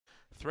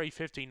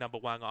350, number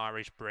 1,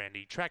 Irish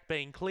Brandy. Track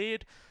being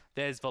cleared.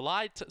 There's the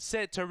light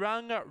set to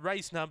run,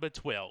 race number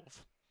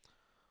 12.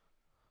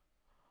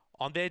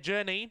 On their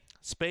journey,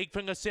 Speak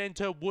from the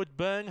centre,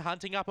 Woodburn,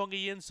 hunting up on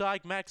the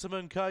inside,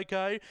 Maximum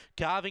Cocoa,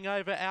 carving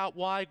over out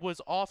wide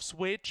was Off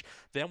Switch.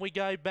 Then we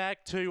go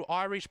back to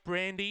Irish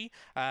Brandy,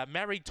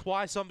 Married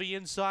Twice on the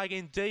inside,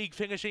 Indeed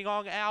finishing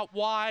on out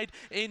wide,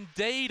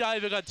 Indeed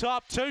over the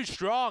top, too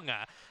strong.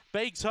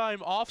 Beaks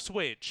home Off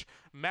Switch.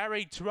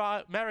 Married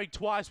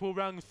Twice will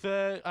run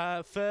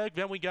third.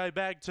 Then we go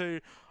back to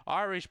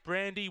Irish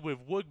Brandy with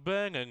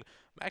Woodburn, and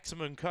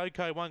Maximum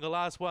Cocoa won the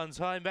last ones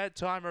home, that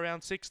time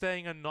around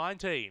 16 and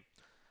 19.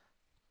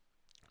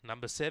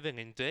 Number 7,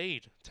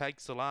 Indeed,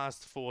 takes the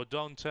last for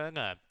Don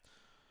Turner.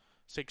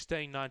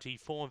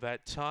 16.94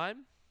 that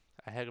time,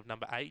 ahead of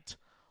number 8,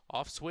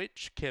 Off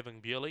Switch, Kevin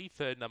Bewley.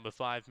 Third, number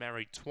 5,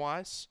 Married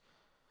Twice,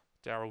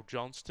 Daryl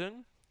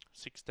Johnston,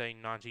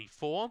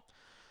 16.94.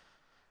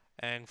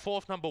 And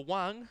fourth, number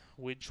 1,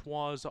 which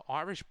was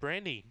Irish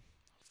Brandy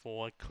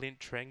for Clint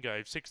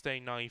Trengove.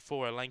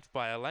 16.94, a length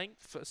by a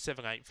length.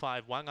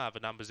 7.851 are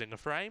the numbers in the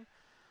frame.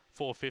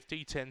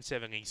 450,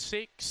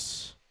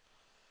 10.76.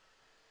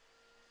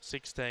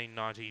 16.94,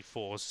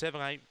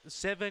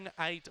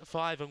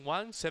 7.85 and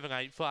 1,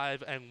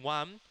 7.85 and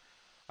 1,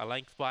 a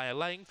length by a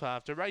length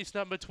after race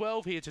number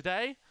 12 here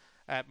today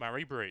at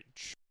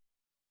Murray-Bridge.